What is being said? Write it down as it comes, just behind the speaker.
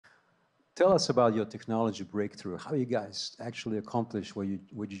Tell us about your technology breakthrough. How you guys actually accomplished what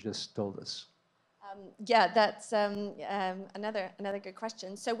you just told us? Yeah, that's another good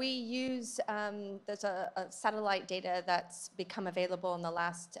question. So we use there's a satellite data that's become available in the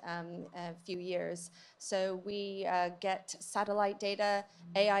last few years. So we get satellite data,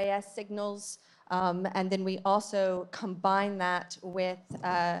 AIS signals, and then we also combine that with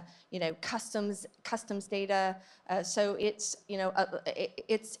customs data. So it's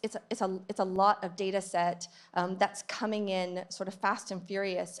it's a lot of data set that's coming in sort of fast and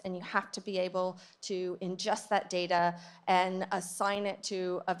furious, and you have to be able to ingest that data and assign it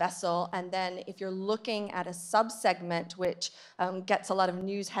to a vessel. And then if you're looking at a subsegment, which gets a lot of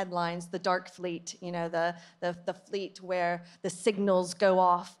news headlines, the dark fleet, the fleet where the signals go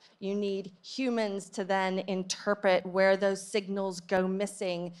off, you need humans to then interpret where those signals go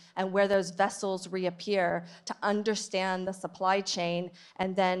missing and where those vessels reappear to understand the supply chain.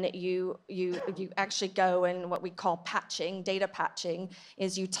 And then you actually go in what we call patching, data patching,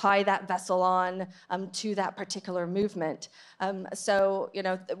 is you tie that vessel on to that particular movement. So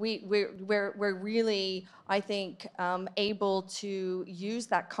we're really, I think, able to use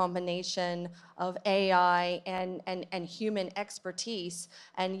that combination of AI and human expertise.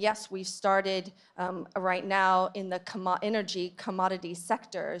 And yes, we've started right now in the energy commodity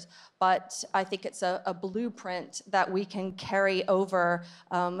sectors, but I think it's a blueprint that we can carry over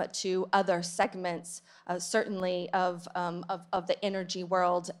to other segments, certainly of the energy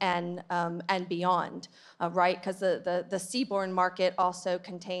world and beyond, right? Because the seaborne market also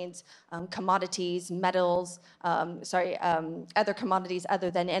contains commodities, metals, other commodities other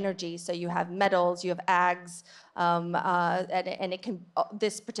than energy. So you have metals, you have ags, and it can,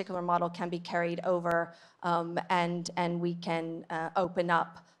 this particular model can be carried over, and we can open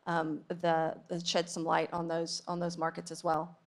up shed some light on those markets as well.